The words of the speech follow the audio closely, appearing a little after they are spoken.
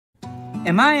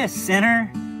Am I a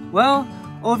sinner? Well,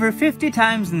 over 50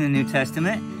 times in the New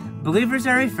Testament, believers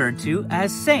are referred to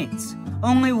as saints.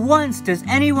 Only once does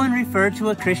anyone refer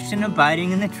to a Christian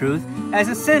abiding in the truth as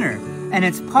a sinner, and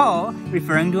it's Paul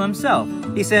referring to himself.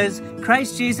 He says,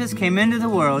 Christ Jesus came into the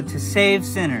world to save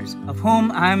sinners, of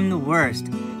whom I'm the worst.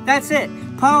 That's it.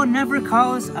 Paul never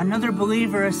calls another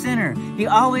believer a sinner. He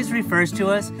always refers to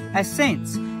us as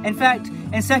saints. In fact,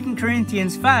 in 2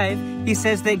 Corinthians 5, he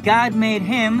says that God made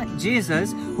him,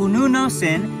 Jesus, who knew no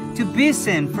sin, to be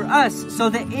sin for us, so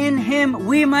that in him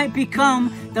we might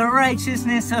become the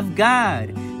righteousness of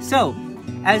God. So,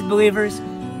 as believers,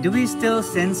 do we still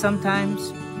sin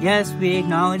sometimes? Yes, we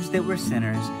acknowledge that we're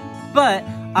sinners, but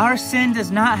our sin does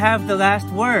not have the last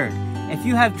word. If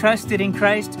you have trusted in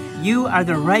Christ, you are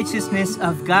the righteousness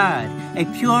of God, a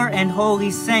pure and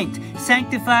holy saint,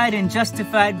 sanctified and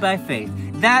justified by faith.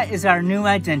 That is our new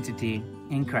identity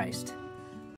in Christ.